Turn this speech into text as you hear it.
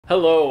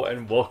Hello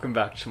and welcome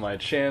back to my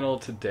channel.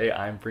 Today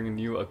I'm bringing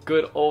you a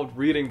good old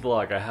reading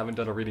vlog. I haven't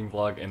done a reading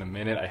vlog in a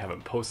minute. I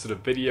haven't posted a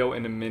video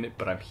in a minute,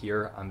 but I'm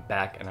here, I'm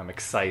back, and I'm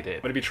excited.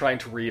 I'm gonna be trying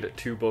to read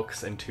 2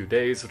 books in 2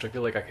 days, which I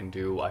feel like I can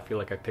do. I feel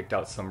like I picked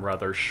out some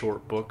rather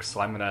short books,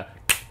 so I'm gonna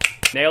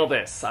nail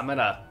this. I'm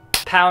gonna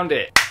pound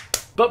it.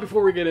 But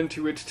before we get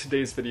into it,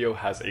 today's video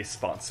has a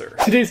sponsor.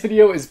 Today's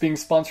video is being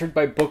sponsored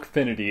by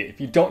Bookfinity. If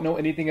you don't know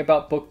anything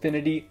about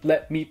Bookfinity,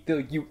 let me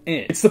fill you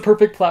in. It's the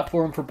perfect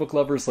platform for book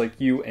lovers like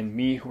you and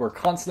me who are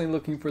constantly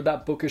looking for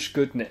that bookish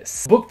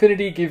goodness.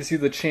 Bookfinity gives you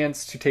the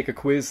chance to take a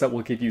quiz that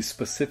will give you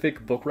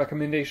specific book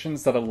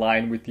recommendations that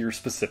align with your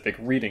specific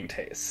reading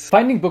tastes.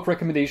 Finding book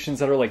recommendations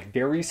that are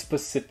very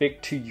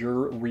specific to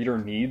your reader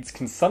needs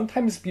can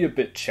sometimes be a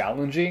bit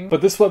challenging,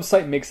 but this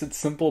website makes it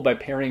simple by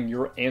pairing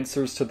your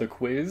answers to the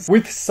quiz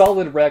with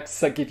solid recs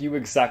that give you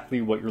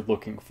exactly what you're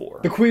looking for.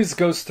 The quiz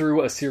goes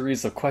through a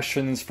series of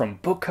questions from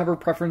book cover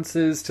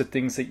preferences to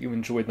things that you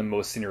enjoy the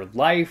most in your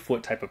life,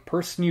 what type of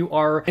person you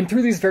are, and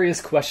through these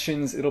various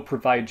questions it'll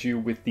provide you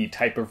with the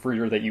type of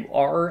reader that you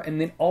are, and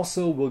then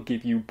also will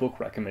give you book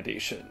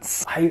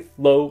recommendations. I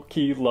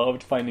low-key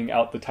loved finding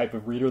out the type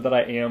of reader that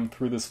I am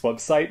through this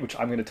website, which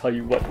I'm going to tell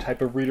you what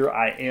type of reader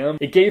I am.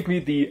 It gave me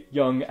the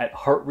young at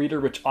heart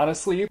reader, which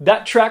honestly,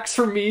 that tracks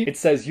for me. It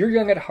says you're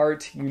young at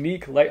heart,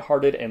 unique,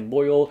 lighthearted, and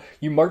loyal.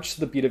 You march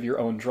to the beat of your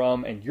own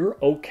drum, and you're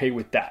okay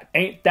with that.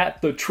 Ain't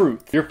that the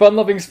truth? Your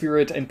fun-loving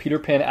spirit and Peter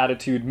Pan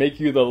attitude make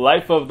you the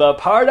life of the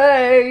party!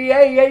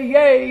 Yay, yay,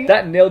 yay!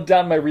 That nailed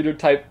down my reader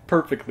type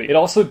perfectly. It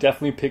also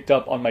definitely picked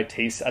up on my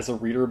taste as a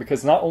reader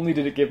because not only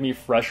did it give me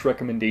fresh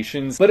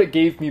recommendations, but it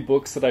gave me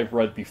books that I've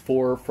read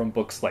before from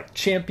books like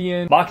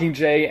Champion,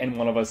 Mockingjay, and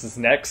One of Us is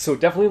Next. So it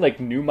definitely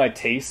knew my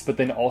taste, but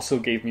then also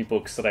gave me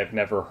books that I've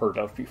never heard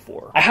of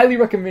before. I highly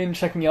recommend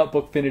checking out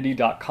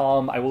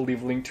bookfinity.com. I will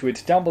leave a link to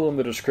it down below in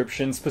the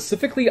description.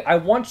 Specifically, I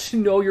want to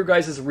know your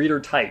guys' reader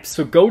types.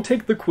 So go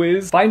take the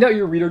quiz, find out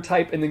your reader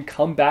type, and then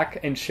come back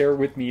and share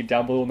with me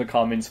down below in the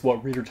comments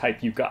what reader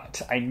type you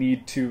got. I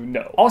need to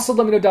know. Also,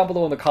 let me know down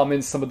below in the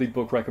comments some of the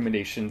book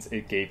recommendations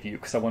it gave you,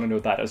 because I want to know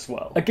that as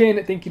well.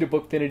 Again, thank you to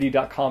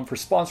bookfinity.com for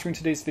sponsoring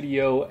today's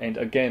video, and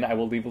again, I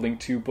will leave a link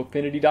to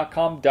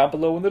bookfinity.com down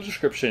below in the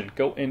description.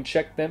 Go and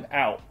check them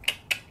out.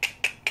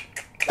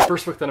 The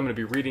first book that I'm going to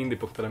be reading, the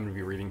book that I'm going to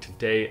be reading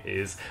today,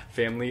 is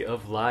Family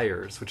of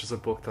Liars, which is a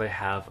book that I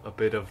have a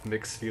bit of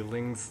mixed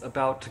feelings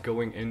about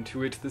going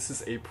into it. This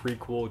is a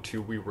prequel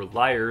to We Were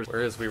Liars.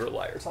 Where is We Were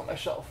Liars on my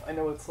shelf? I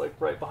know it's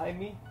right behind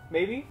me.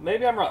 Maybe?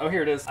 Maybe I'm wrong. Oh,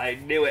 here it is. I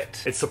knew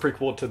it. It's the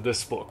prequel to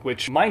this book,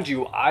 which, mind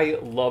you, I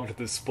loved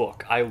this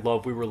book. I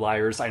love We Were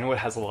Liars. I know it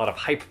has a lot of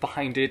hype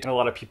behind it, and a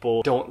lot of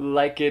people don't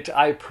like it.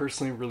 I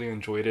personally really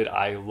enjoyed it.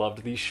 I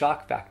loved the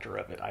shock factor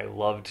of it. I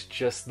loved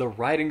just the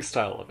writing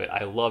style of it.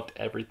 I loved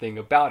everything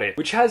about it,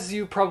 which has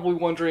you probably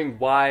wondering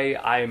why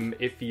I'm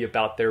iffy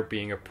about there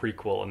being a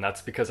prequel, and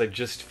that's because I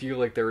just feel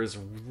like there is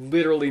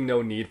literally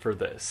no need for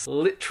this.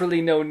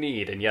 Literally no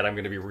need, and yet I'm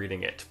going to be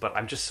reading it. But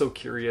I'm just so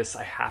curious.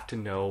 I have to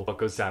know what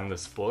goes down in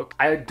this book.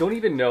 I don't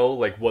even know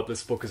what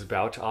this book is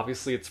about.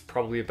 Obviously, it's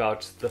probably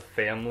about the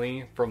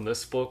family from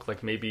this book,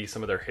 maybe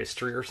some of their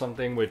history or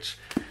something, which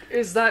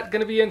is that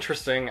going to be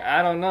interesting?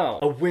 I don't know.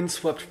 A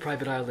windswept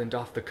private island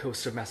off the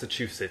coast of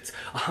Massachusetts,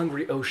 a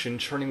hungry ocean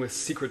churning with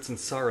secrets and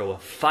sorrow, a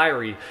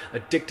fiery,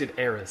 addicted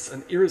heiress,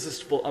 an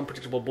irresistible,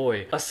 unpredictable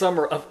boy, a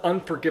summer of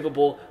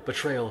unforgivable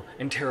betrayal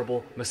and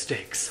terrible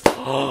mistakes.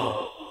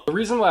 The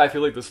reason why I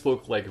feel like this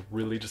book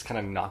really just kind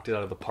of knocked it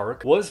out of the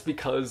park was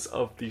because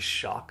of the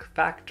shock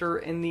factor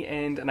in the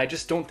end, and I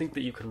just don't think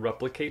that you can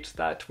replicate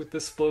that with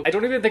this book. I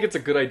don't even think it's a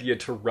good idea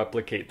to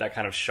replicate that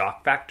kind of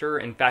shock factor.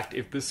 In fact,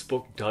 if this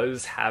book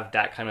does have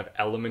that kind of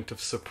element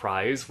of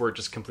surprise where it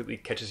just completely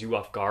catches you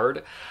off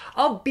guard,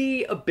 I'll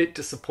be a bit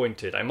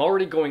disappointed. I'm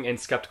already going in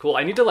skeptical.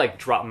 I need to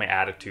drop my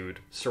attitude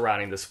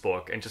surrounding this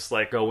book and just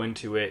go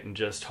into it and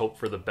just hope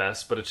for the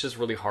best, but it's just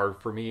really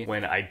hard for me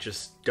when I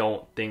just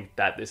don't think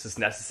that this is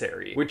necessary.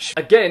 Which,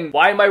 again,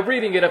 why am I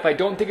reading it if I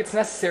don't think it's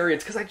necessary?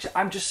 It's because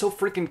I'm just so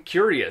freaking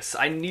curious.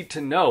 I need to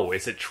know.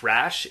 Is it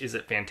trash? Is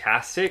it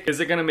fantastic? Is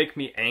it gonna make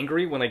me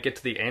angry when I get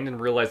to the end and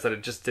realize that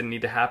it just didn't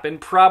need to happen?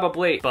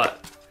 Probably.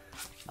 But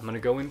I'm gonna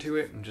go into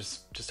it and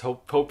just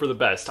hope for the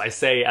best. I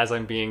say as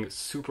I'm being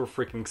super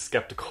freaking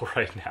skeptical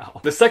right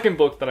now. The second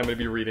book that I'm gonna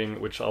be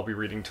reading, which I'll be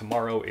reading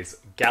tomorrow, is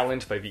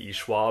Gallant by V.E.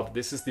 Schwab.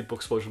 This is the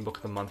Booksplosion book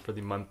of the month for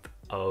the month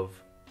of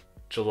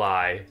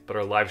July, but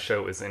our live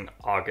show is in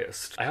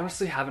August. I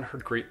honestly haven't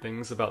heard great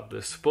things about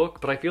this book,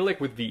 but I feel like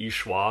with V.E.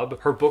 Schwab,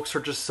 her books are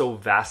just so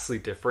vastly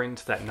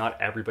different that not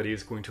everybody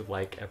is going to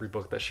like every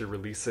book that she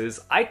releases.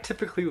 I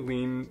typically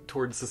lean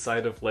towards the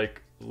side of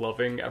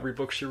loving every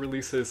book she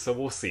releases, so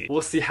we'll see.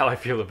 We'll see how I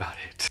feel about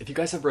it. If you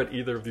guys have read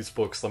either of these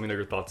books, let me know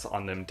your thoughts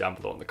on them down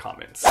below in the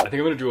comments. I think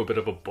I'm gonna do a bit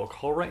of a book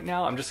haul right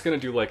now. I'm just gonna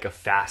do like a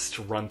fast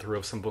run through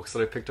of some books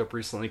that I picked up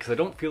recently because I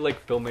don't feel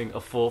like filming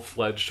a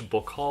full-fledged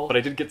book haul, but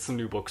I did get some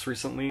new books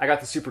recently. I got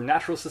The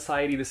Supernatural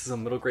Society. This is a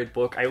middle grade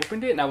book. I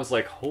opened it and I was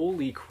like,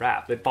 holy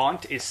crap, the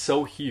font is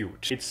so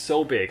huge. It's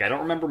so big. I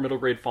don't remember middle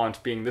grade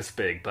font being this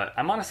big, but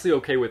I'm honestly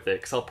okay with it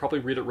because I'll probably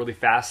read it really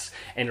fast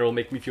and it'll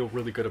make me feel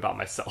really good about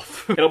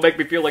myself. It'll make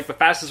me feel like the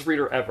fastest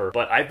reader ever.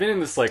 But I've been in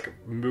this like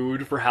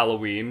mood for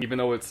Halloween, even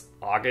though it's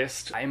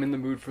August. I am in the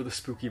mood for the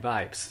spooky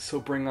vibes. So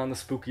bring on the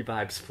spooky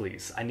vibes,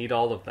 please. I need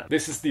all of them.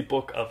 This is the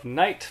Book of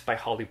Night by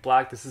Holly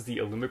Black. This is the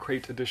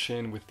Illumicrate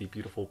edition with the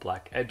beautiful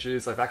black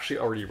edges. I've actually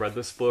already read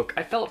this book.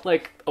 I felt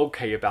like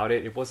okay about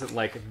it. It wasn't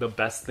like the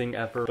best thing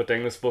ever, but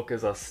dang, this book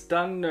is a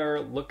stunner.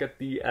 Look at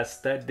the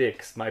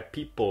aesthetics, my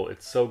people.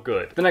 It's so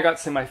good. Then I got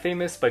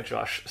Semi-Famous by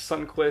Josh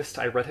Sundquist.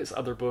 I read his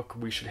other book,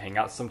 We Should Hang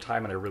Out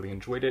Sometime, and I really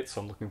enjoyed it,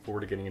 so I'm looking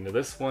forward to getting into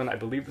this one. I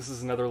believe this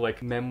is another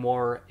like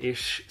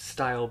memoir-ish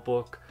style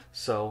book.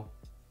 So,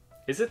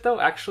 is it though,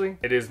 actually?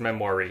 It is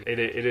memoir-y. It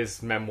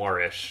is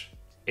memoir-ish.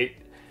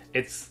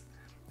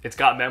 It's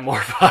got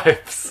memoir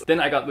vibes. Then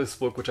I got this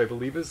book, which I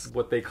believe is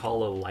what they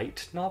call a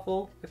light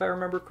novel, if I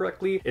remember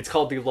correctly. It's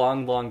called The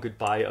Long, Long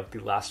Goodbye of the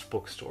Last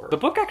Bookstore. The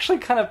book actually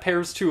kind of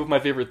pairs two of my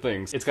favorite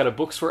things. It's got a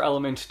bookstore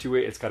element to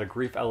it. It's got a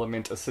grief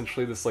element.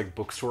 Essentially, this like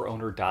bookstore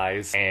owner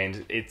dies,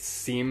 and it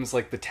seems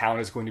like the town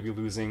is going to be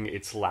losing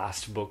its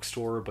last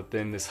bookstore, but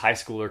then this high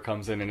schooler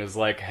comes in and is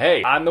like,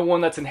 hey, I'm the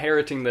one that's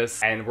inheriting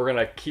this, and we're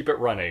gonna keep it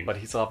running. But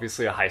he's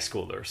obviously a high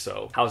schooler,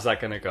 so how's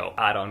that gonna go?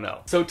 I don't know.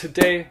 So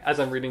today, as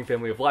I'm reading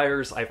Family of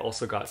Liars, I've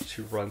also got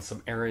to run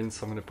some errands,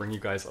 so I'm gonna bring you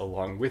guys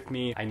along with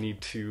me. I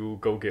need to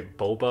go get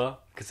boba,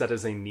 because that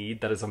is a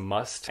need, that is a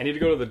must. I need to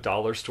go to the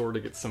dollar store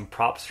to get some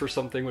props for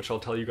something, which I'll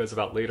tell you guys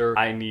about later.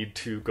 I need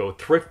to go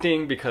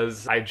thrifting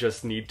because I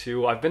just need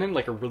to. I've been in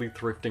like a really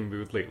thrifting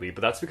mood lately,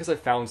 but that's because I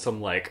found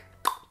some like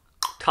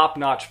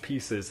top-notch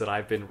pieces that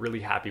I've been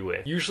really happy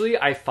with. Usually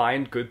I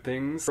find good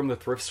things from the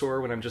thrift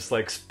store when I'm just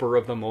like spur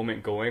of the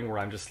moment going, where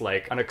I'm just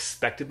like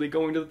unexpectedly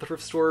going to the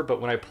thrift store, but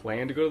when I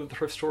plan to go to the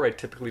thrift store, I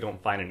typically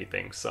don't find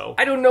anything. So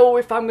I don't know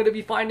if I'm gonna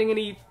be finding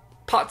any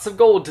pots of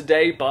gold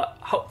today, but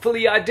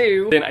hopefully I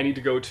do. Then I need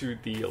to go to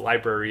the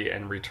library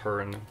and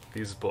return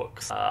these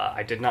books.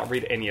 I did not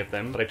read any of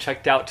them, but I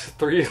checked out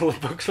 3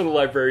 books from the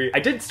library. I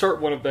did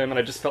start one of them and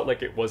I just felt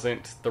like it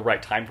wasn't the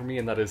right time for me,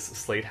 and that is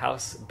Slade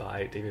House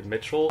by David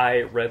Mitchell.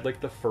 I read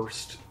like the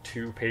first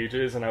 2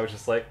 pages and I was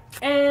just like,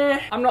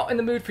 I'm not in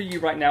the mood for you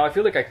right now. I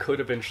feel like I could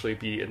eventually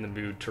be in the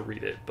mood to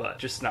read it, but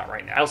just not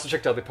right now. I also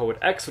checked out The Poet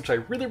X, which I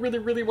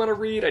really want to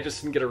read. I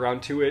just didn't get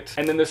around to it.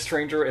 And then The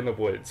Stranger in the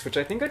Woods, which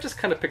I think I just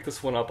kind of picked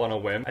this one up on a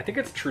whim. I think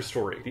it's a true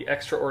story. The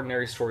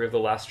Extraordinary Story of the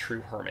Last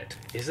True Hermit.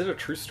 Is it a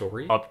true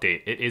story?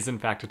 Update. It is in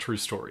fact a true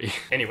story.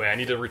 Anyway, I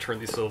need to return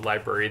these to the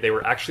library. They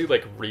were actually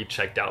like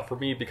re-checked out for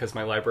me because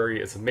my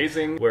library is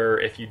amazing, where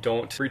if you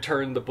don't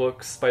return the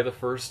books by the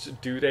first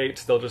due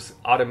date, they'll just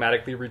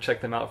automatically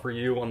recheck them out for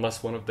you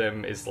unless one of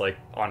them is like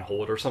on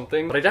hold or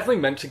something. But I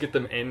definitely meant to get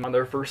them in on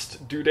their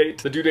first due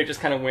date. The due date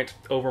just kind of went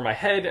over my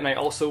head, and I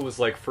also was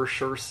like for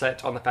sure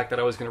set on the fact that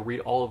I was going to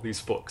read all of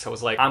these books. I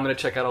was like, I'm going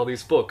to check out all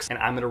these books and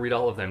I'm going to read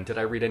all of them. Did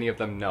I read any of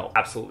them? No,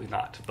 absolutely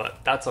not. But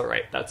that's all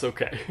right. That's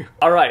okay.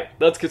 All right,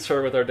 let's get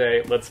started with our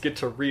day. Let's get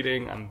to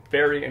reading. I'm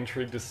very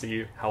intrigued to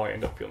see how I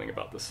end up feeling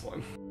about this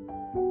one.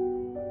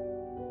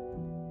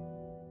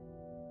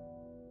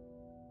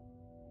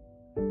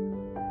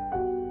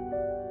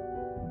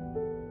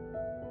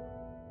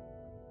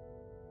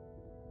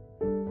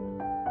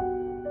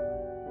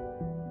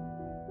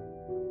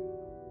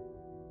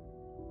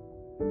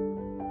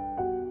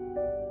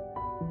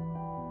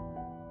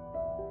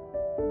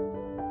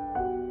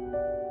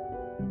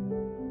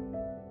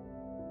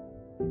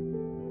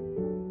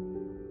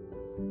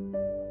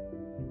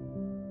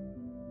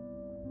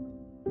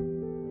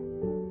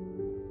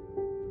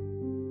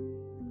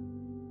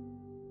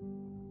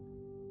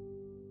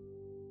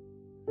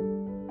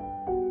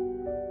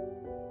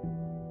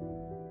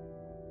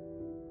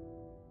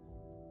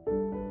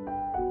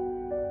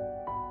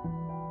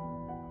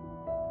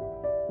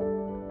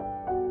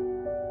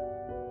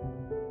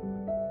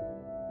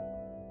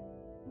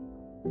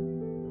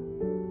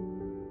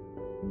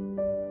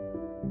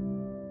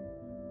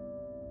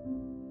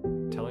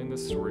 Telling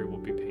this story will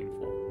be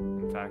painful.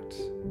 In fact,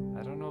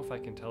 I don't know if I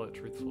can tell it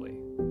truthfully,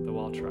 though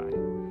I'll try.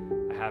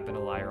 I have been a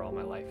liar all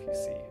my life, you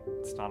see.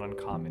 It's not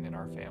uncommon in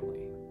our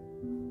family.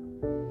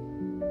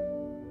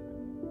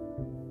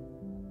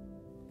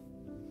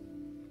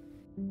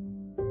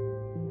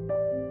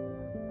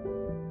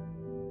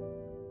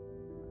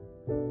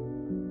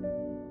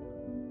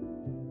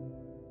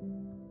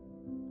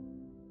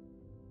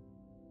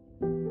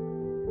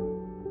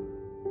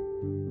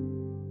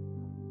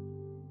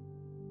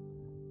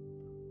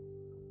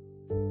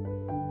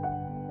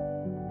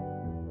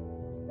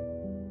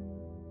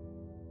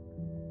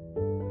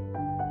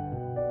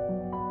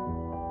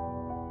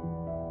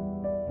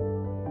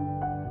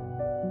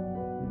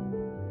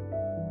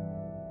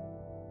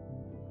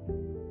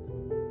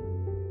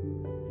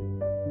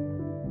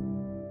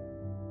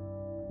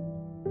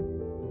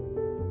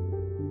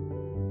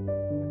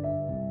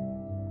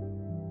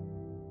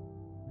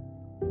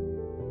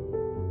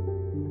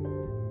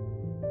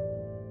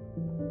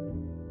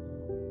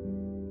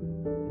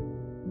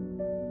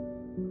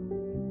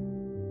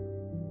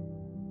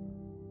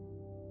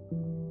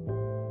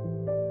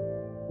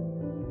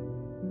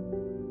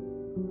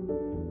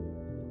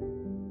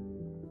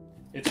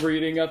 It's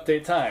reading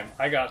update time.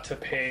 I got to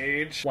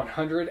page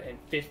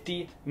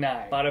 159.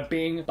 Bada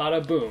bing,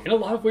 bada boom. In a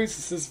lot of ways,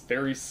 this is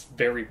very,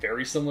 very,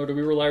 very similar to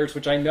We Were Liars,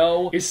 which I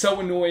know is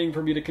so annoying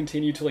for me to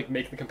continue to like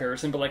make the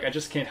comparison, but like I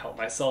just can't help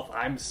myself.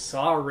 I'm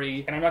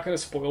sorry. And I'm not going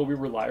to spoil We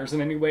Were Liars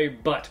in any way,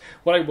 but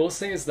what I will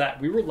say is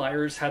that We Were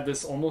Liars had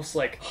this almost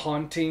like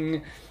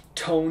haunting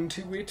tone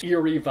to it,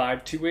 eerie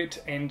vibe to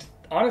it, and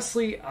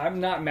honestly, I'm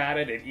not mad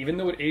at it, even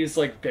though it is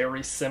like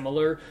very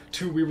similar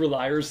to We Were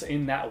Liars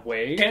in that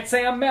way. Can't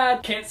say I'm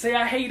mad, can't say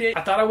I hate it.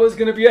 I thought I was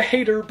gonna be a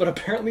hater, but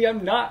apparently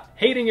I'm not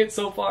hating it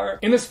so far.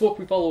 In this book,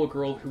 we follow a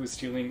girl who is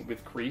dealing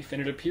with grief,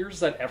 and it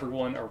appears that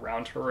everyone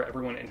around her,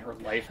 everyone in her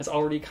life, has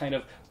already kind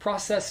of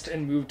processed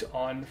and moved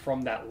on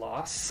from that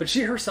loss. But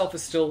she herself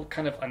is still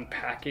kind of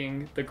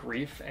unpacking the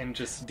grief and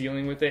just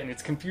dealing with it, and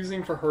it's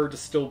confusing for her to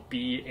still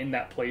be in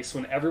that place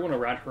when everyone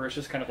around her has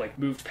just kind of like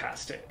moved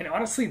past it. And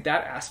honestly,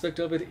 that aspect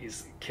of it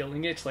is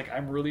killing it. Like,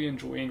 I'm really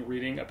enjoying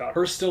reading about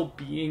her still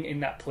being in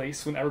that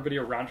place when everybody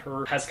around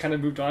her has kind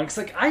of moved on. Because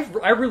like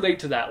I relate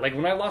to that. Like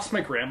when I lost my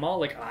grandma,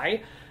 like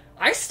I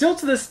still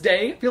to this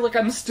day feel like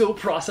I'm still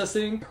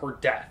processing her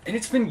death. And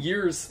it's been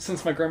years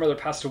since my grandmother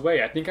passed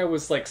away. I think I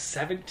was like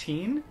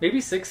 17,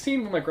 maybe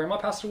 16 when my grandma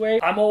passed away.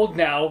 I'm old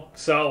now,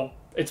 so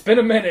it's been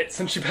a minute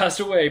since she passed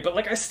away, but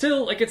like I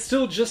still, like it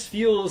still just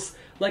feels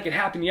like it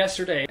happened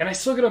yesterday. And I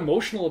still get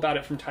emotional about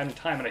it from time to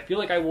time. And I feel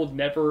like I will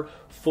never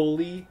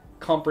fully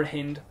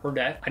comprehend her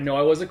death. I know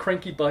I was a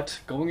cranky butt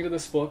going into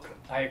this book.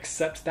 I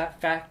accept that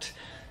fact.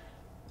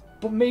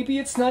 But maybe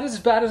it's not as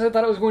bad as I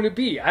thought it was going to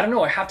be. I don't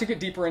know, I have to get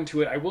deeper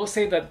into it. I will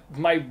say that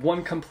my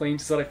one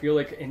complaint is that I feel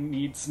like it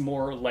needs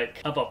more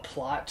like of a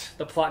plot.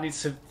 The plot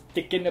needs to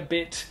thicken a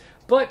bit.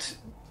 But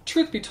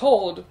truth be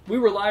told, We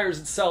Were Liars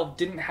itself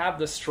didn't have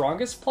the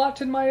strongest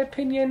plot in my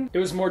opinion. It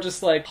was more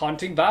just like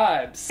haunting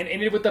vibes and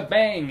ended with a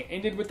bang,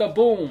 ended with a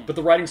boom. But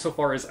the writing so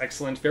far is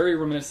excellent, very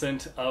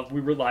reminiscent of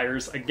We Were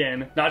Liars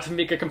again. Not to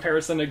make a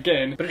comparison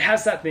again, but it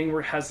has that thing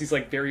where it has these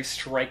like very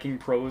striking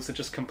prose that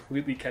just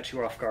completely catch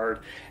you off guard.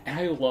 And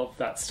I love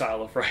that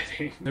style of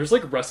writing. There's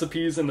like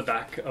recipes in the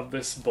back of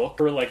this book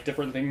for like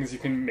different things you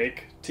can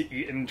make to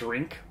eat and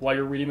drink while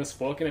you're reading this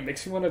book, and it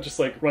makes me want to just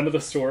like run to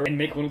the store and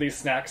make one of these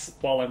snacks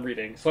while I'm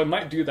reading. So I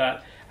might do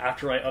that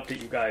after I update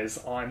you guys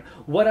on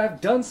what I've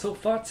done so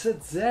far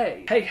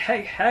today.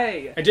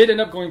 Hey. I did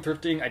end up going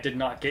thrifting. I did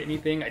not get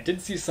anything. I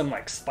did see some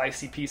like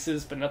spicy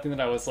pieces, but nothing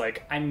that I was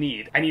like, I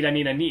need.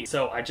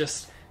 So I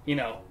just, you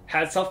know,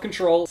 had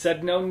self-control,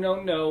 said no,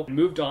 and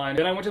moved on.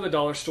 Then I went to the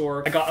dollar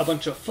store. I got a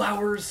bunch of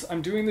flowers.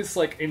 I'm doing this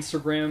like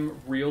Instagram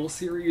reel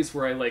series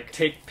where I like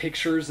take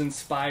pictures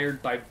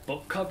inspired by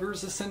book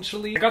covers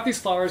essentially. I got these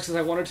flowers because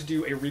I wanted to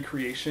do a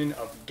recreation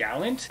of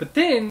Gallant. But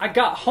then I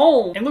got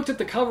home and looked at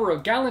the cover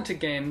of Gallant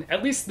again,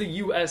 at least the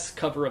US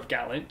cover of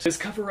Gallant. This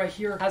cover right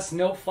here has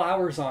no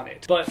flowers on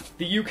it. But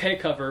the UK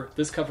cover,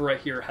 this cover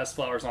right here, has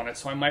flowers on it.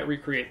 So I might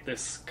recreate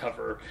this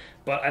cover.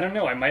 But I don't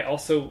know, I might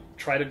also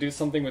try to do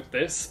something with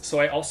this. So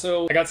I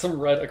got some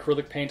red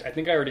acrylic paint. I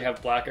think I already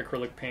have black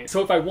acrylic paint.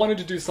 So if I wanted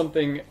to do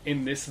something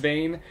in this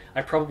vein,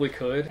 I probably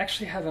could. I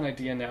actually have an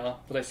idea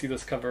now that I see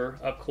this cover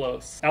up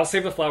close. I'll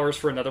save the flowers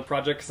for another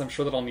project because I'm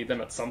sure that I'll need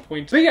them at some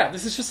point. But yeah,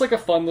 this is just like a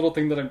fun little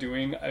thing that I'm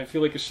doing. I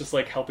feel like it's just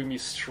like helping me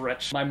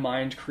stretch my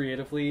mind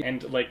creatively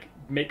and like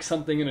make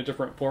something in a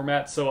different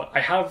format. So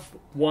I have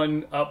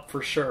one up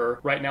for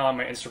sure right now on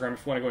my Instagram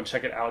if you want to go and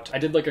check it out. I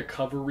did like a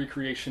cover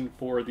recreation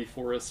for The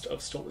Forest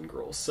of Stolen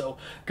Girls. So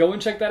go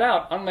and check that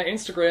out on my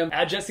Instagram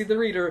at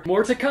jessethereader.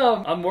 More to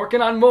come. I'm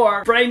working on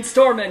more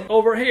brainstorming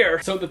over here.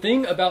 So the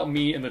thing about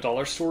me in the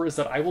dollar store is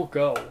that I will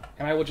go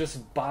and I will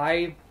just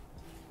buy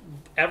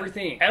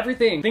everything,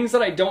 things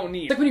that I don't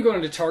need. It's like when you go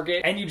into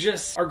Target and you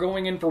just are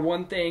going in for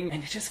one thing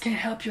and you just can't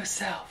help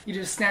yourself. You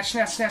just snatch.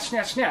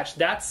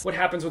 That's what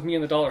happens with me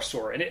in the dollar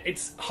store. And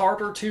it's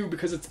harder too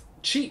because it's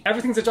cheap.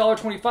 Everything's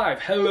 $1.25.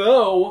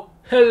 Hello.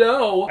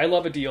 I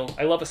love a deal.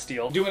 I love a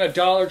steal. Doing a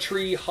Dollar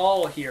Tree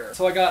haul here.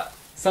 So I got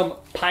some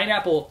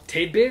pineapple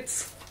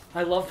tidbits.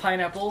 I love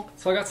pineapple,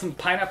 so I got some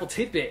pineapple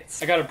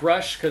tidbits. I got a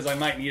brush because I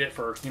might need it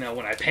for, you know,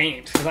 when I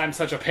paint, because I'm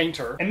such a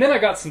painter. And then I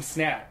got some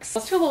snacks.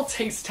 Let's do a little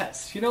taste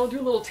test, you know,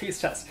 do a little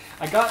taste test.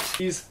 I got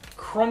these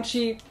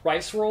crunchy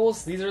rice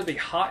rolls. These are the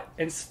hot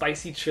and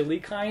spicy chili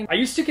kind. I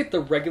used to get the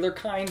regular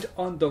kind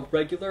on the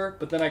regular,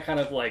 but then I kind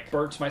of like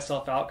burnt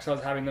myself out because I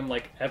was having them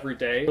like every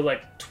day for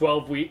like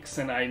 12 weeks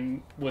and I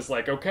was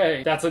like,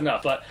 okay, that's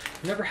enough. But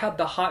I've never had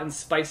the hot and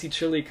spicy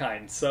chili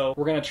kind, so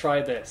we're gonna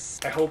try this.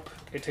 I hope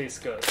it tastes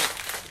good.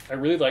 I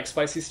really like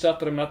spicy stuff,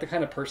 but I'm not the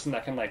kind of person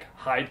that can like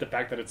hide the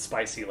fact that it's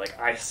spicy. Like,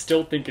 I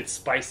still think it's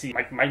spicy.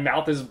 My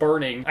mouth is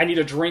burning. I need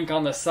a drink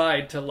on the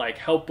side to like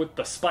help with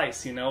the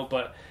spice, you know?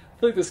 But I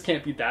feel like this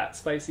can't be that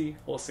spicy.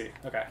 We'll see.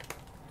 Okay.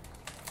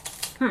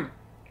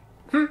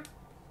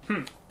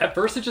 At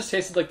first it just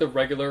tasted like the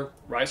regular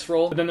rice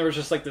roll, but then there was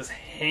just like this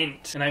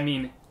hint, and I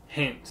mean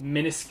hint,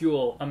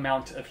 minuscule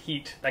amount of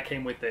heat that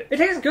came with it. It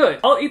tastes good.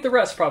 I'll eat the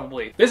rest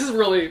probably. This is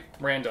really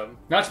random.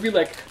 Not to be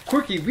like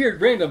quirky,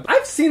 weird, random.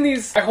 I've seen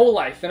these my whole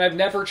life and I've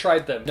never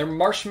tried them. They're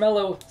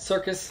marshmallow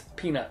circus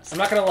peanuts. I'm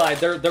not gonna lie,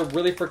 they're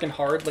really freaking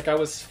hard. Like I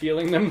was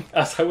feeling them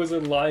as I was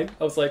in line.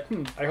 I was like,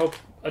 I hope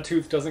a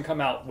tooth doesn't come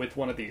out with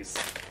one of these.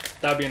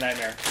 That would be a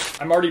nightmare.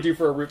 I'm already due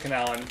for a root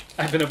canal and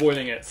I've been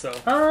avoiding it, so.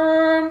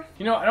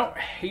 You know, I don't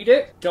hate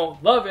it,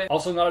 don't love it.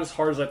 Also not as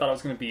hard as I thought it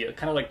was gonna be. It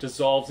kind of like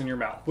dissolves in your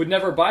mouth. Would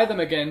never buy them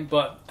again,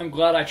 but I'm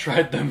glad I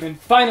tried them. And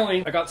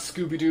finally, I got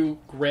Scooby-Doo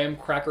graham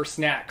cracker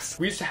snacks.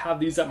 We used to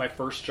have these at my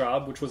first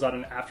job, which was at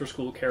an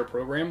after-school care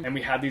program, and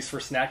we had these for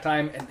snack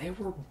time, and they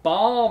were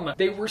bomb.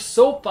 They were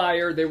so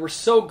fire, they were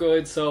so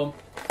good, so.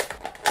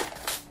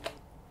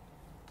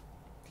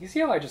 You see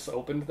how I just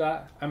opened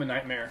that? I'm a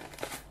nightmare.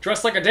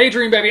 Dressed like a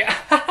daydream, baby.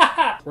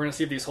 We're gonna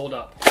see if these hold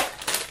up.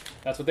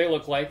 That's what they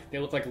look like. They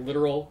look like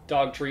literal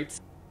dog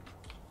treats.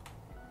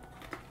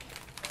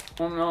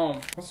 Oh no,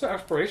 what's the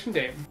expiration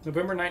date?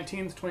 November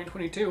 19th,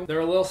 2022.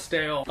 They're a little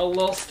stale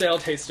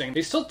tasting.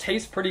 They still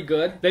taste pretty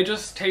good. They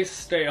just taste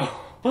stale.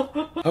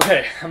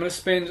 Okay, I'm gonna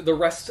spend the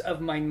rest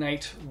of my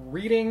night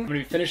reading. I'm gonna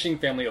be finishing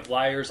Family of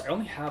Liars. I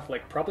only have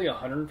like probably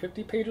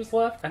 150 pages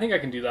left. I think I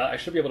can do that. I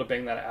should be able to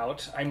bang that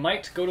out. I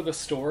might go to the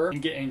store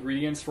and get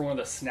ingredients for one of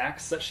the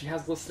snacks that she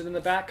has listed in the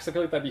back, because I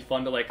feel like that'd be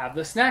fun to like have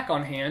the snack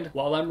on hand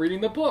while I'm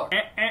reading the book.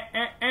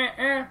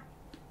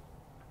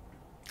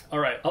 All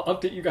right, I'll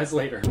update you guys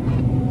later.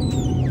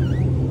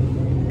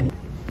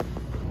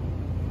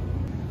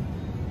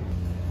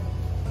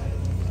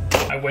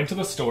 I went to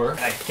the store and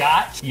I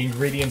got the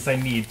ingredients I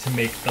need to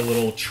make the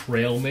little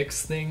trail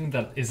mix thing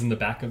that is in the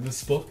back of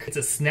this book. It's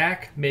a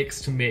snack mix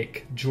to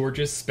make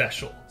George's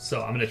special.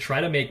 So I'm gonna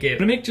try to make it. I'm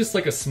gonna make just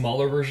like a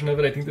smaller version of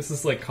it. I think this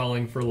is like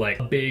calling for like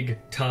a big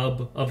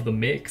tub of the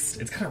mix.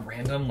 It's kind of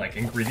random, like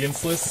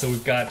ingredients list. So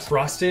we've got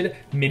frosted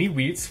mini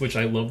wheats, which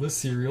I love this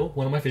cereal,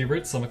 one of my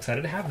favorites. So I'm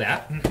excited to have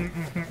that.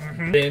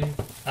 Then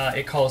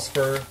it calls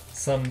for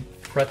some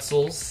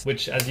pretzels,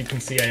 which as you can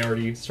see, I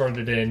already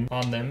started in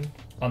on them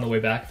on the way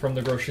back from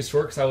the grocery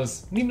store because I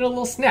was needing a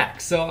little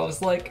snack. So I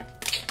was like,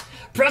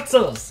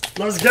 pretzels,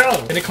 let's go.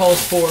 And it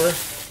calls for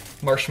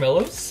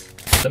marshmallows,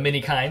 the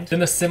mini kind, then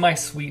the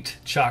semi-sweet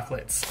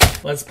chocolates.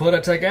 Let's put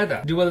it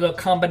together, do a little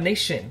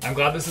combination. I'm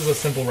glad this is a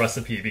simple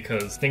recipe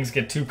because things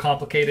get too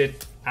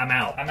complicated, I'm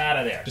out. I'm out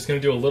of there. Just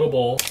gonna do a little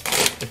bowl.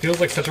 It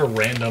feels like such a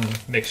random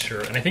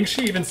mixture. And I think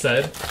she even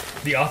said,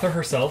 the author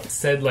herself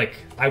said like,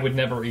 I would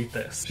never eat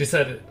this. She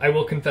said, I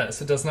will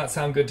confess, it does not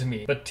sound good to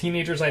me, but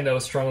teenagers I know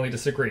strongly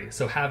disagree,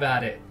 so have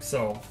at it.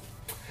 So,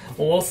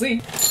 well, we'll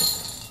see.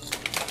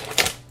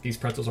 These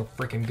pretzels are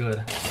freaking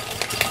good.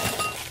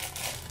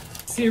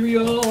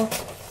 Cereal.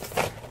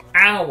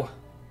 Ow.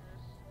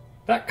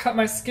 That cut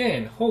my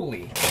skin,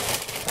 holy.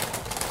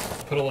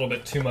 Put a little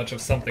bit too much of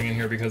something in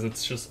here because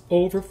it's just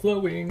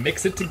overflowing.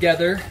 Mix it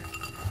together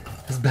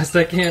as best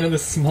I can in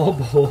this small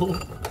bowl.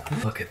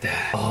 Look at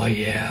that. Oh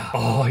yeah.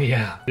 Oh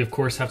yeah. We of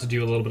course have to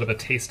do a little bit of a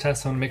taste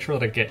test. So I'm gonna make sure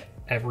that I get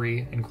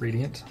every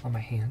ingredient on my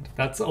hand.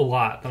 That's a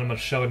lot that I'm gonna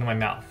shove into my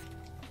mouth.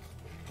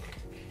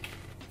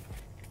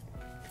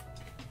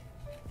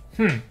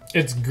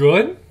 It's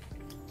good.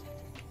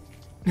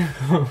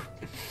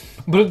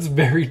 But it's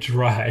very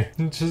dry.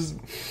 It's just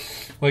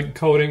like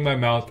coating my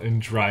mouth in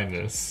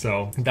dryness.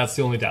 So that's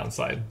the only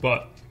downside,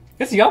 but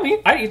it's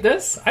yummy. I'd eat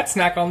this. I'd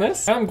snack on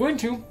this. I'm going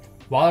to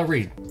while I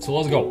read. So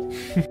let's go.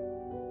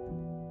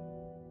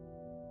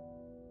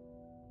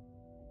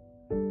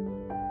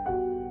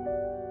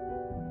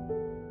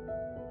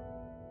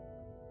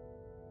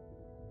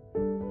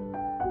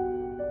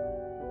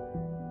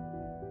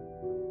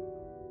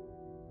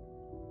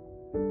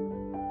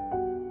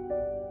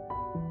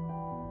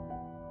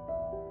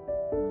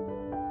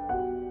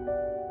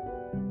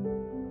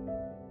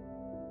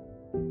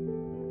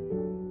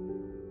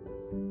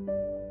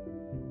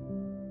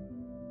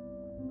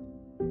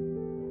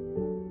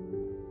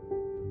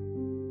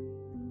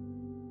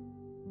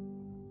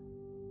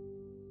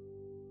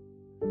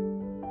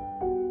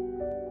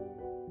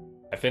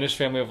 I finished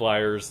Family of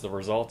Liars, the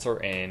results are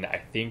in.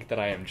 I think that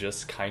I am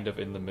just kind of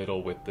in the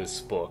middle with this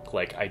book.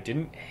 Like, I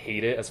didn't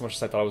hate it as much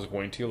as I thought I was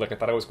going to. Like, I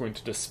thought I was going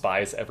to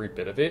despise every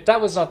bit of it. That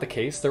was not the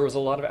case. There was a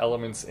lot of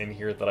elements in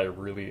here that I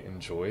really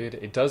enjoyed.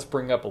 It does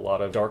bring up a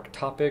lot of dark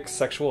topics.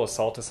 Sexual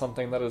assault is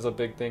something that is a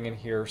big thing in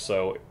here,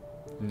 so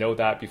know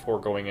that before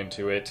going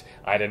into it.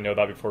 I didn't know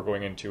that before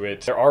going into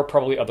it. There are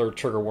probably other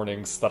trigger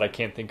warnings that I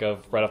can't think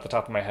of right off the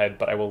top of my head,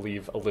 but I will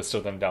leave a list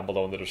of them down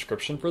below in the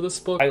description for this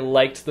book. I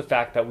liked the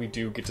fact that we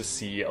do get to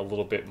see a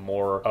little bit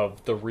more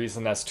of the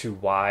reason as to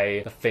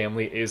why the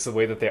family is the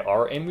way that they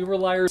are in We Were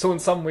Liars. So in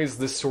some ways,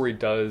 this story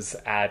does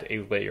add a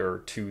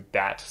layer to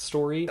that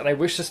story. And I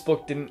wish this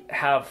book didn't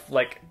have,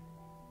 like,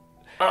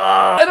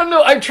 I don't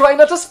know, I'm trying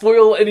not to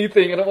spoil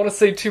anything, I don't want to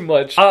say too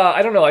much.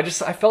 I don't know, I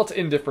felt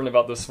indifferent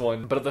about this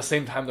one, but at the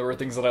same time there were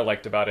things that I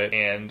liked about it,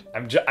 and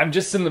I'm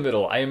just in the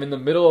middle. I am in the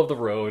middle of the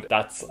road.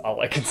 That's all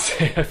I can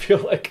say. I feel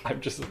like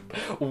I'm just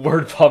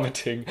word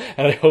vomiting,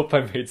 and I hope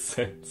I made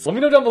sense. Let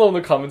me know down below in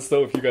the comments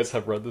though if you guys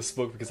have read this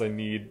book, because I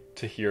need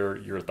to hear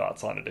your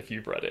thoughts on it if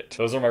you've read it.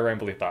 Those are my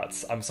rambly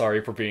thoughts. I'm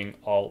sorry for being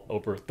all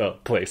over the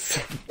place.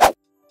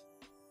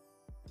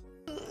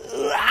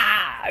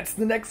 It's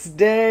the next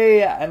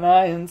day and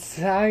I am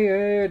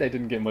tired. I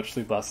didn't get much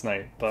sleep last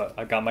night, but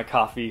I got my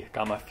coffee,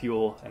 got my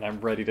fuel, and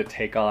I'm ready to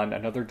take on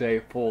another day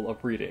full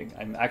of reading.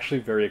 I'm actually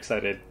very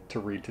excited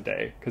to read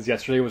today because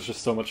yesterday was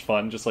just so much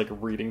fun, just like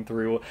reading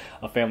through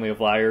A Family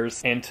of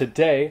Liars. And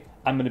today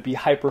I'm going to be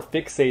hyper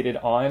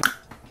fixated on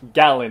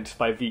Gallant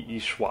by V.E.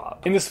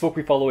 Schwab. In this book,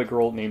 we follow a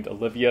girl named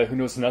Olivia who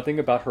knows nothing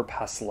about her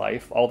past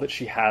life. All that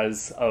she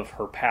has of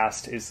her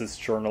past is this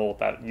journal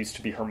that used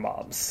to be her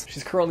mom's.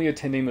 She's currently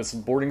attending this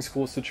boarding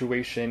school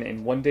situation,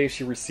 and one day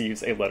she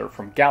receives a letter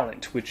from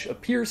Gallant, which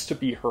appears to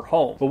be her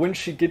home. But when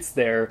she gets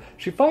there,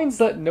 she finds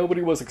that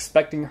nobody was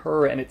expecting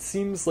her, and it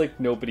seems like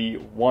nobody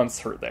wants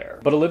her there.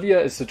 But Olivia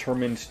is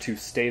determined to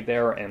stay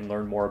there and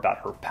learn more about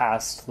her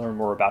past, learn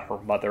more about her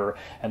mother,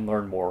 and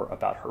learn more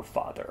about her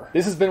father.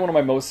 This has been one of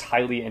my most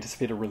highly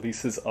anticipated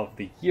releases of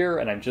the year,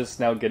 and I'm just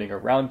now getting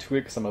around to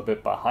it because I'm a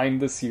bit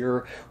behind this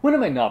year. When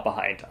am I not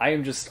behind? I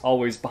am just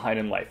always behind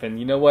in life, and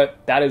you know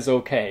what? That is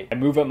okay. I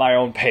move at my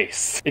own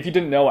pace. If you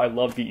didn't know, I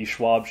love V.E.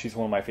 Schwab. She's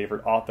one of my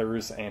favorite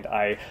authors, and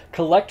I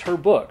collect her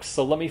books,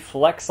 so let me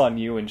flex on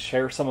you and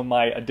share some of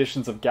my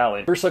editions of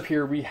Gallant. First up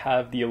here, we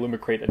have the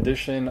Illumicrate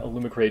edition.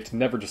 Illumicrate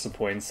never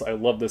disappoints. I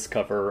love this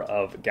cover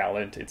of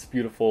Gallant. It's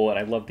beautiful, and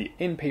I love the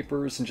in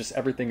papers and just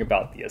everything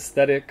about the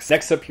aesthetics.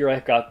 Next up here,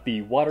 I've got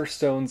the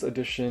Waterstones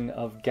edition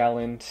of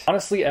Gallant.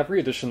 Honestly, every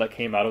edition that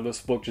came out of this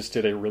book just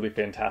did a really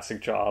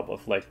fantastic job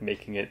of like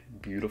making it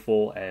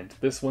beautiful, and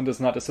this one does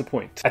not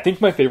disappoint. I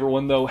think my favorite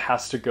one though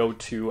has to go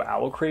to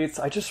Owl Crates.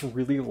 I just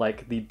really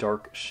like the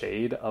dark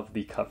shade of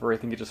the cover. I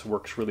think it just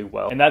works really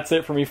well. And that's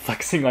it for me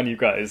flexing on you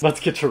guys. Let's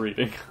get to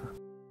reading.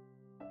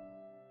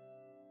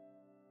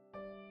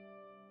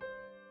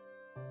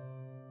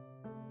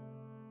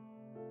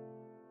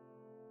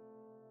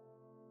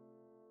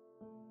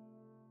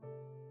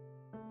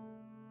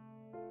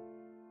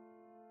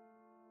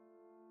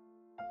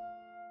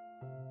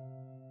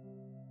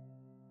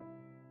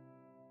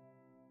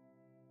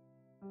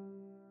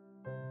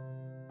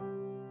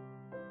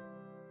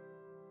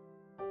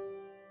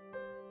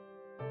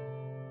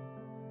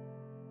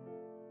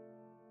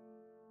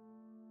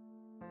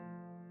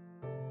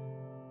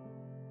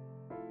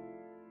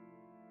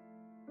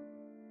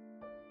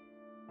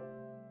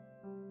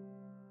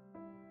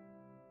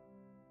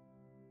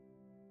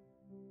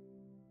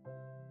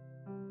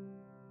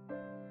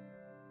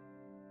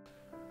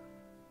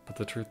 But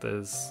the truth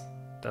is,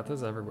 death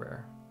is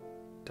everywhere.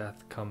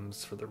 Death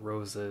comes for the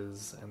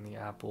roses and the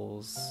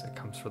apples. It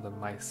comes for the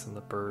mice and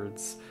the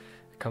birds.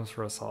 It comes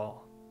for us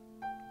all.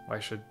 Why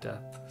should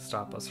death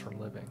stop us from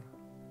living?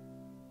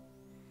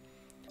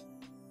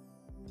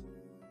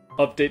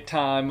 Update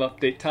time,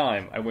 update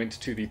time. I went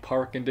to the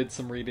park and did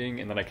some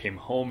reading, and then I came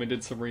home and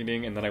did some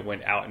reading, and then I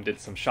went out and did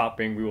some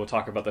shopping. We will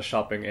talk about the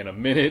shopping in a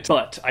minute,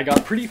 but I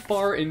got pretty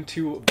far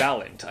into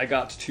Gallant. I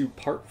got to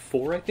part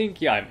 4, I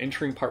think. Yeah, I'm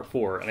entering part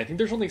 4, and I think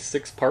there's only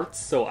 6 parts,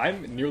 so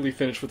I'm nearly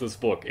finished with this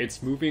book.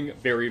 It's moving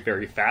very,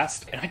 very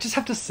fast, and I just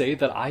have to say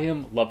that I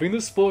am loving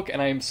this book,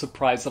 and I am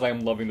surprised that I am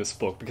loving this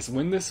book, because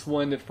when this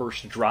one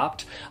first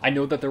dropped, I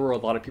know that there were a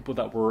lot of people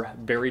that were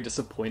very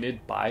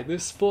disappointed by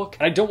this book,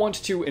 and I don't want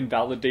to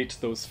invalidate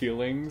those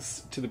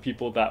feelings to the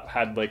people that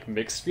had like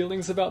mixed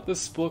feelings about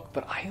this book,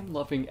 but I am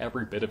loving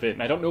every bit of it.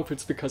 And I don't know if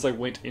it's because I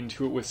went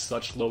into it with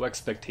such low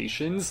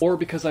expectations or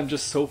because I'm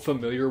just so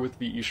familiar with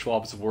V.E.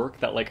 Schwab's work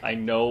that like I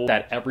know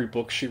that every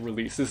book she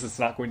releases is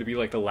not going to be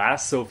like the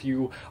last. So if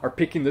you are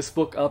picking this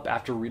book up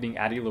after reading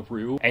Addie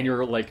LaRue and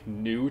you're like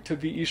new to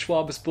V.E.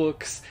 Schwab's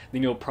books,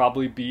 then you'll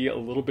probably be a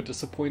little bit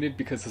disappointed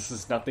because this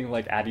is nothing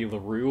like Addie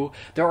LaRue.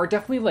 There are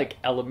definitely like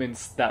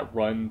elements that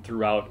run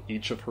throughout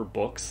each of her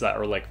books that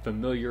are like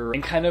familiar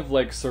and kind of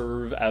like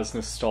serve as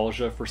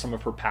nostalgia for some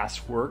of her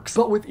past works.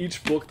 But with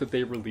each book that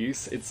they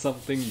release, it's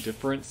something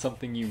different,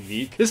 something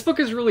unique. This book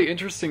is really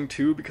interesting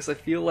too because I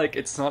feel like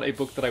it's not a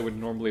book that I would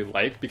normally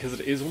like because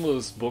it is one of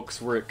those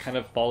books where it kind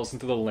of falls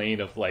into the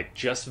lane of like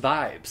just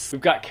vibes. We've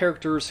got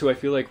characters who I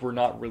feel like we're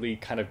not really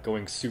kind of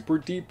going super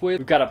deep with.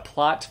 We've got a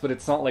plot, but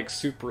it's not like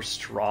super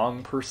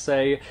strong per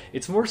se.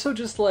 It's more so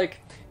just like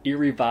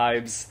eerie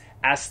vibes,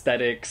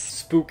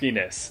 aesthetics,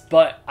 spookiness,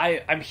 but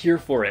I'm here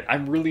for it.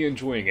 I'm really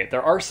enjoying it.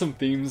 There are some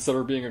themes that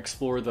are being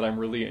explored that I'm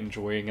really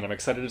enjoying, and I'm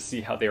excited to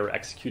see how they are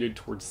executed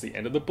towards the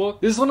end of the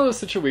book. This is one of those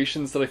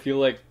situations that I feel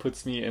like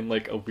puts me in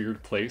like a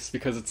weird place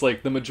because it's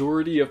like the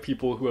majority of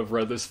people who have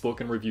read this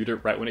book and reviewed it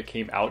right when it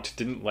came out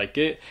didn't like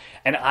it,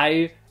 and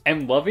I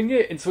am loving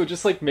it, and so it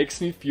just like makes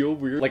me feel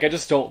weird. Like I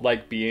just don't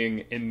like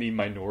being in the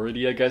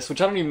minority, I guess,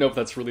 which I don't even know if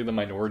that's really the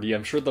minority.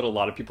 I'm sure that a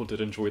lot of people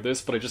did enjoy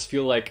this, but I just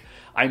feel like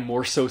I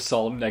more so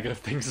saw negative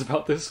things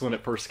about this when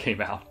it first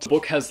came out. The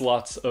book has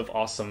lots of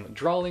awesome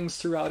drawings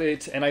throughout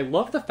it, and I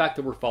love the fact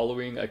that we're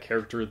following a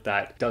character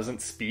that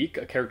doesn't speak,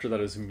 a character that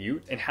is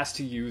mute and has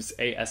to use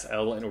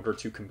ASL in order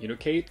to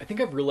communicate. I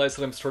think I've realized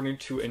that I'm starting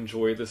to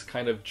enjoy this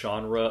kind of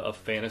genre of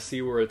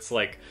fantasy where it's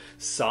like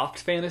soft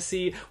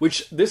fantasy,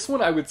 which this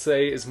one I would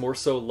say is more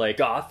so like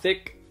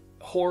gothic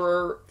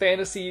horror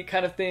fantasy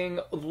kind of thing.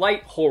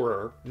 Light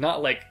horror,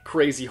 not like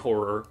crazy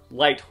horror,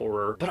 light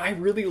horror. But I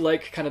really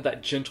like kind of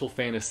that gentle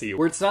fantasy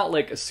where it's not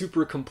like a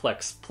super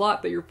complex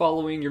plot that you're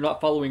following. You're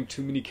not following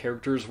too many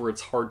characters where it's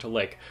hard to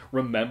like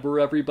remember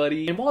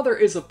everybody. And while there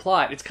is a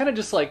plot, it's kind of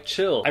just like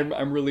chill.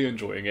 I'm really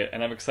enjoying it,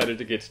 and I'm excited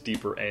to get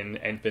deeper in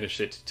and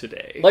finish it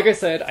today. Like I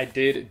said, I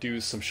did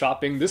do some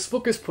shopping. This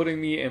book is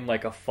putting me in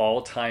like a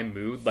fall time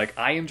mood. Like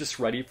I am just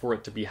ready for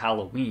it to be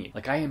Halloween.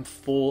 Like I am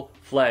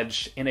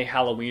full-fledged in a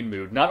Halloween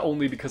mood, not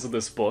only because of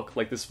this book,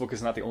 like this book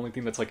is not the only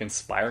thing that's like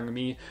inspiring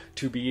me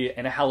to be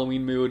in a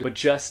Halloween mood, but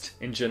just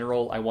in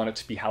general, I want it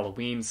to be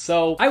Halloween.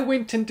 So I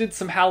went and did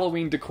some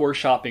Halloween decor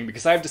shopping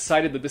because I've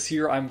decided that this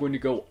year I'm going to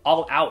go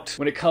all out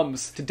when it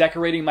comes to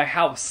decorating my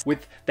house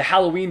with the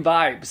Halloween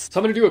vibes. So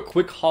I'm gonna do a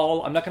quick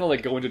haul. I'm not gonna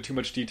like go into too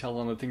much detail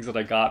on the things that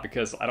I got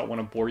because I don't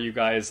want to bore you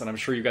guys, and I'm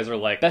sure you guys are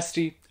like,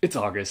 bestie, it's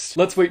August.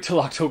 Let's wait till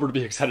October to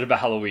be excited about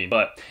Halloween.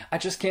 But I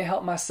just can't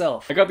help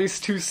myself. I got these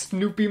two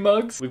Snoopy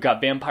mugs. We've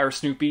got Vampire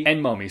Snoopy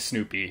and Mummy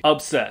Snoopy.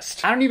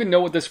 Obsessed. I don't even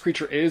know what this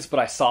creature is, but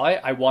I saw it,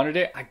 I wanted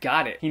it, I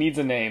got it. He needs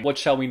a name. What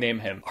shall we name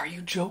him? Are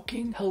you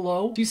joking?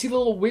 Hello? Do you see the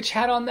little witch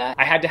hat on that?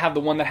 I had to have the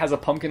one that has a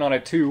pumpkin on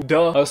it too.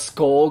 Duh. A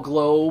skull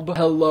globe.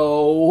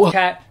 Hello.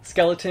 Cat,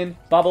 skeleton,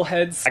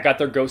 bobbleheads. I got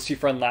their ghosty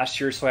friend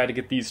last year, so I had to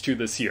get these two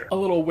this year. A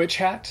little witch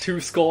hat, two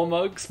skull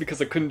mugs, because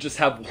I couldn't just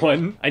have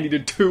one. I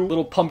needed two.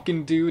 Little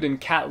pumpkin dude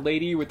and cat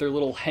lady with their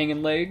little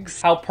hanging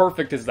legs. How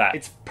perfect is that?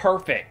 It's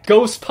perfect.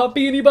 Ghost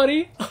puppy,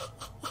 anybody?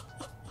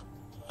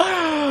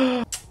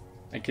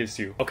 I kissed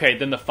you. Okay,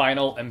 then the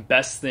final and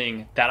best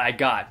thing that I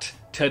got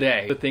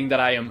today, the thing that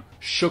I am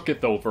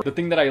shooketh over, the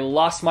thing that I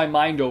lost my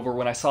mind over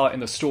when I saw it in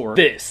the store.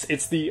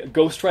 It's the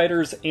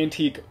Ghostwriters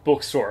Antique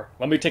Bookstore.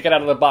 Let me take it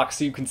out of the box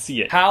so you can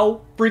see it.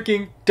 How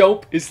freaking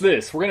dope is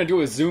this? We're gonna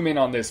do a zoom in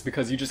on this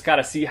because you just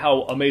gotta see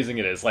how amazing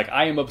it is. Like,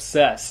 I am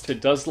obsessed.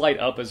 It does light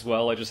up as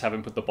well. I just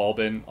haven't put the bulb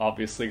in,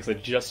 obviously, because I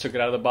just took it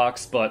out of the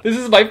box, but this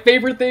is my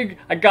favorite thing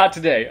I got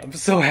today. I'm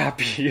so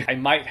happy. I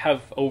might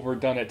have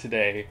overdone it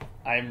today.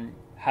 I'm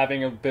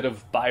having a bit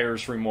of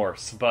buyer's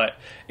remorse, but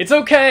it's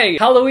okay.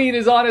 Halloween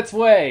is on its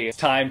way. It's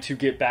time to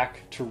get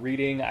back to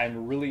reading.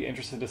 I'm really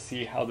interested to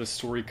see how this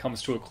story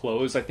comes to a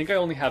close. I think I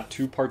only have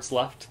 2 parts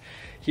left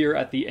here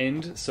at the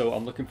end, so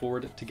I'm looking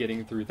forward to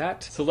getting through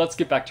that. So let's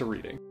get back to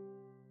reading.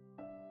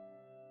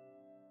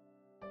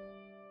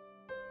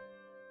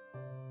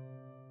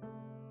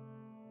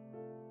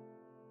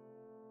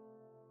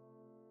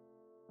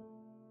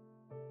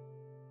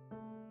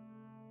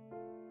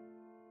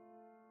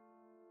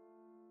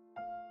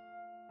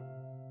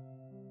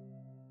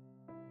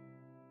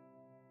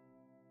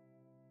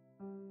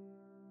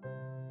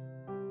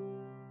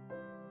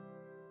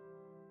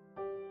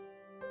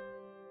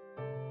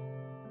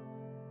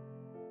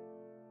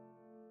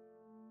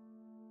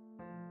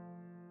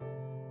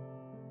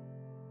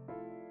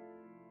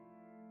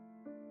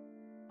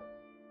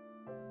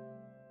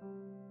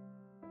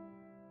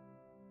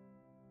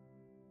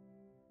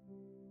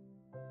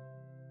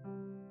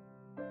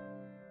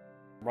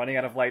 Running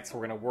out of light, so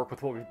we're gonna work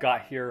with what we've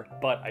got here,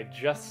 but I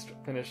just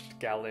finished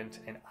Gallant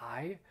and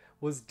I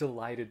was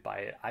delighted by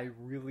it. I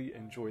really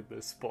enjoyed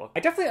this book.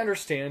 I definitely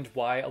understand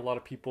why a lot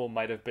of people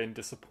might have been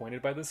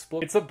disappointed by this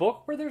book. It's a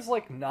book where there's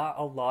like not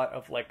a lot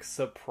of like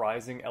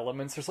surprising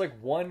elements. There's like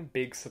one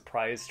big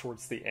surprise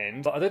towards the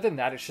end, but other than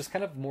that, it's just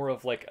kind of more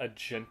of like a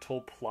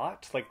gentle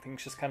plot. Like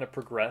things just kind of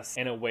progress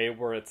in a way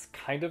where it's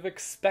kind of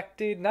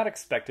expected, not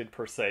expected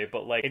per se,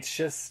 but like it's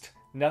just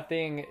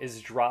nothing is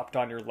dropped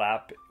on your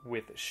lap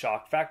with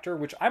shock factor,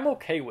 which I'm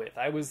okay with.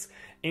 I was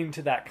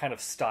into that kind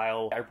of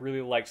style. I really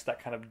liked that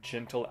kind of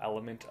gentle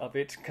element of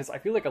it, because I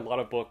feel like a lot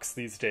of books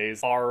these days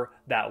are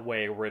that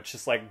way, where it's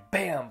just like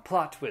bam,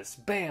 plot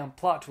twist, bam,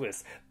 plot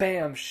twist,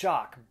 bam,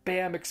 shock,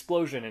 bam,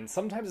 explosion. And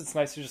sometimes it's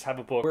nice to just have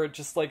a book where it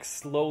just like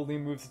slowly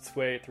moves its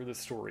way through the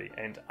story,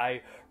 and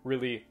I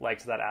really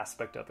liked that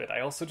aspect of it.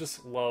 I also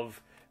just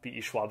love V.E.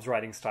 Schwab's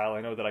writing style.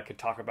 I know that I could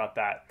talk about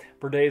that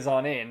for days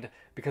on end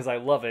because I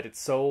love it.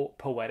 It's so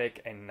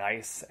poetic and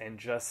nice and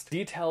just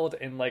detailed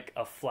in like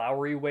a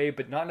flowery way,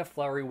 but not in a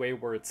flowery way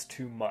where it's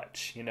too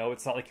much. You know,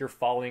 it's not like you're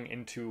falling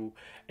into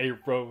a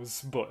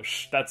rose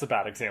bush. That's a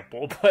bad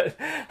example, but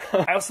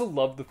I also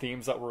love the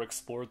themes that were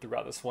explored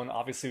throughout this one.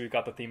 Obviously, we've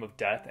got the theme of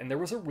death, and there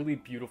was a really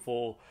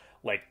beautiful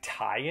like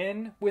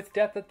tie-in with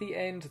death at the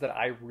end that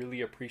I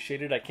really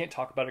appreciated. I can't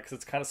talk about it because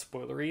it's kind of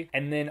spoilery.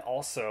 And then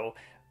also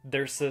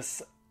there's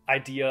this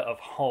idea of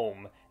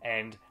home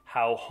and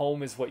how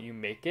home is what you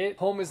make it.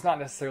 Home is not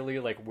necessarily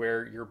like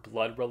where your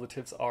blood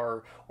relatives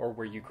are or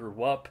where you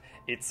grew up.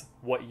 It's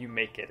what you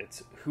make it.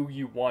 It's who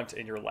you want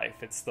in your life.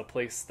 It's the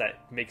place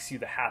that makes you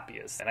the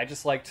happiest. And I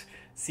just liked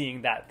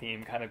seeing that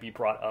theme kind of be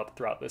brought up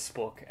throughout this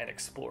book and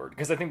explored,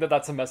 because I think that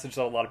that's a message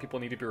that a lot of people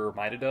need to be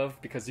reminded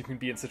of, because you can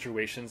be in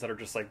situations that are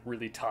just like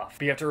really tough,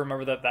 but you have to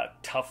remember that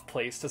that tough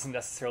place doesn't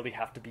necessarily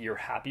have to be your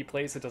happy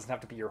place. It doesn't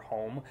have to be your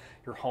home.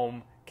 Your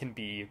home can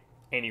be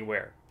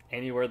anywhere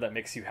that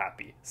makes you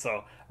happy.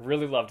 So I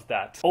really loved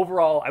that.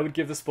 Overall, I would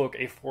give this book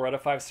a 4 out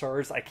of 5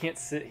 stars. I can't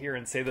sit here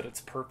and say that it's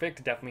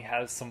perfect. It definitely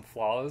has some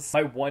flaws.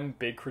 My one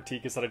big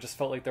critique is that I just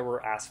felt like there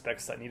were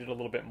aspects that needed a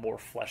little bit more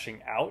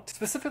fleshing out.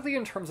 Specifically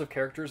in terms of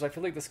characters, I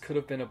feel like this could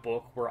have been a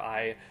book where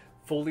I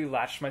fully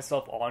latched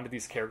myself onto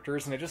these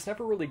characters, and I just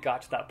never really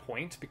got to that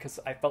point because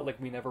I felt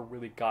like we never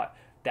really got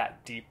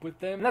that deep with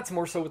them. And that's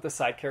more so with the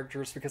side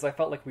characters, because I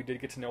felt like we did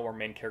get to know our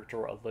main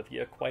character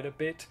Olivia quite a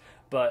bit,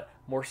 but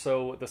more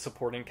so the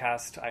supporting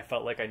cast, I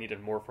felt like I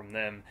needed more from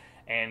them,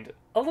 and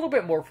a little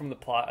bit more from the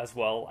plot as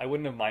well. I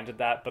wouldn't have minded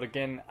that, but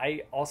again,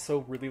 I also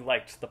really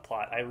liked the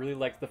plot. I really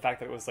liked the fact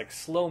that it was like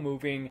slow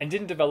moving and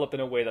didn't develop in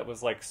a way that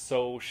was like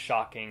so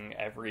shocking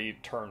every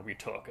turn we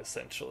took,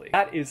 essentially.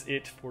 That is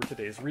it for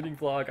today's reading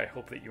vlog. I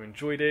hope that you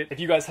enjoyed it. If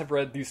you guys have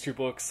read these two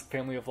books,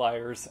 Family of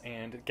Liars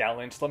and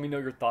Gallant, let me know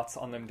your thoughts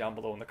on them down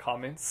below in the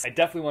comments. I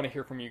definitely want to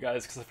hear from you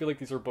guys, because I feel like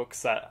these are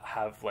books that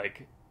have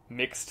like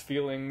mixed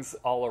feelings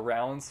all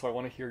around, so I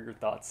want to hear your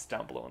thoughts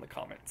down below in the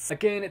comments.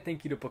 Again,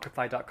 thank you to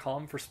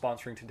bookify.com for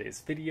sponsoring today's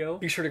video.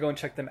 Be sure to go and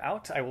check them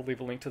out. I will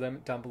leave a link to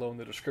them down below in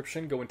the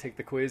description. Go and take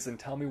the quiz and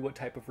tell me what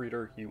type of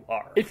reader you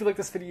are. If you like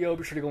this video,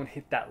 be sure to go and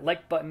hit that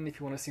like button. If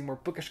you want to see more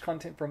bookish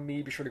content from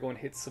me, be sure to go and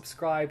hit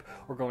subscribe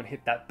or go and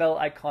hit that bell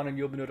icon and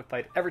you'll be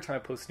notified every time I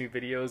post new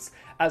videos.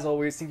 As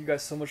always, thank you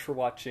guys so much for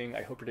watching.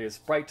 I hope your day is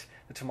bright,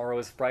 that tomorrow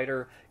is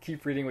brighter.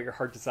 Keep reading what your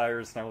heart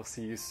desires, and I will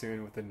see you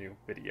soon with a new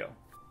video.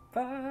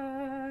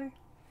 Bye!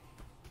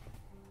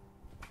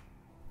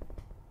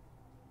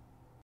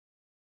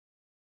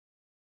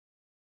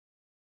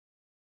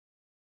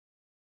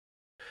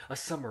 A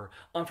summer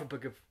of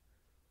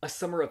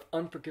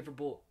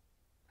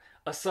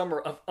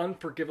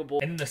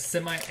unforgivable. And then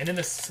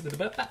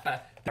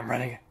the I'm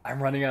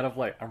running out of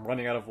light,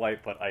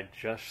 but I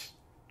just